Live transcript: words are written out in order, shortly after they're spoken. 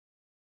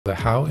The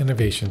Howe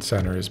Innovation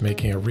Center is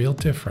making a real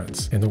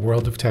difference in the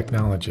world of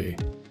technology.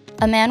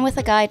 A man with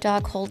a guide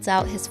dog holds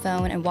out his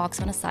phone and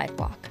walks on a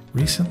sidewalk.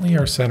 Recently,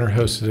 our center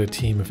hosted a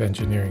team of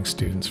engineering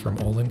students from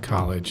Olin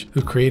College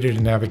who created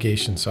a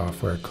navigation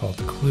software called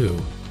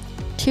CLEW.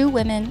 2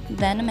 women,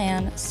 then a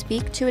man,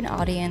 speak to an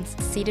audience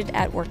seated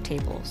at work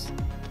tables.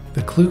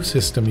 The CLEW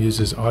system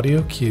uses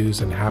audio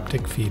cues and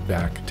haptic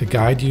feedback to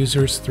guide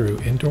users through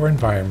indoor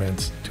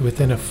environments to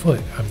within a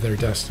foot of their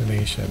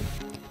destination.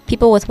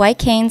 People with white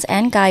canes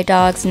and guide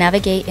dogs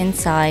navigate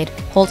inside,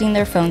 holding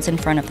their phones in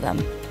front of them.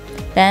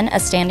 Then a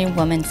standing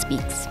woman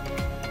speaks.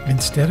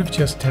 Instead of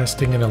just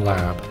testing in a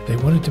lab, they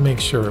wanted to make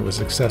sure it was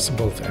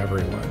accessible to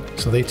everyone,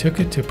 so they took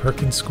it to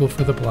Perkins School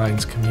for the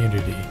Blind's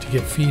community to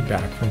get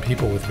feedback from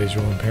people with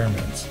visual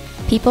impairments.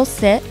 People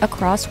sit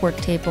across work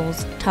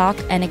tables, talk,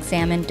 and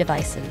examine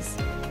devices.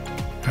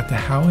 At the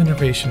Howe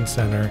Innovation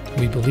Center,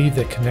 we believe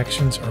that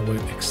connections are what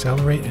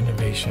accelerate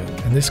innovation,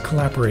 and this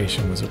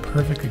collaboration was a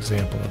perfect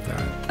example of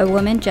that. A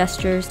woman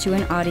gestures to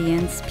an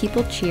audience,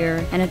 people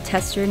cheer, and a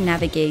tester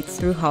navigates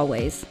through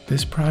hallways.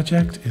 This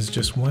project is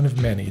just one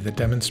of many that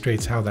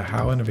demonstrates how the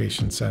Howe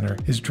Innovation Center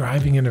is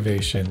driving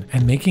innovation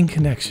and making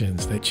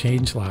connections that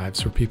change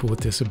lives for people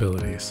with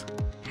disabilities.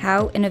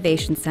 Howe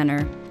Innovation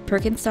Center,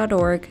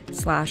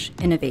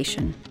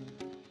 perkins.org/innovation.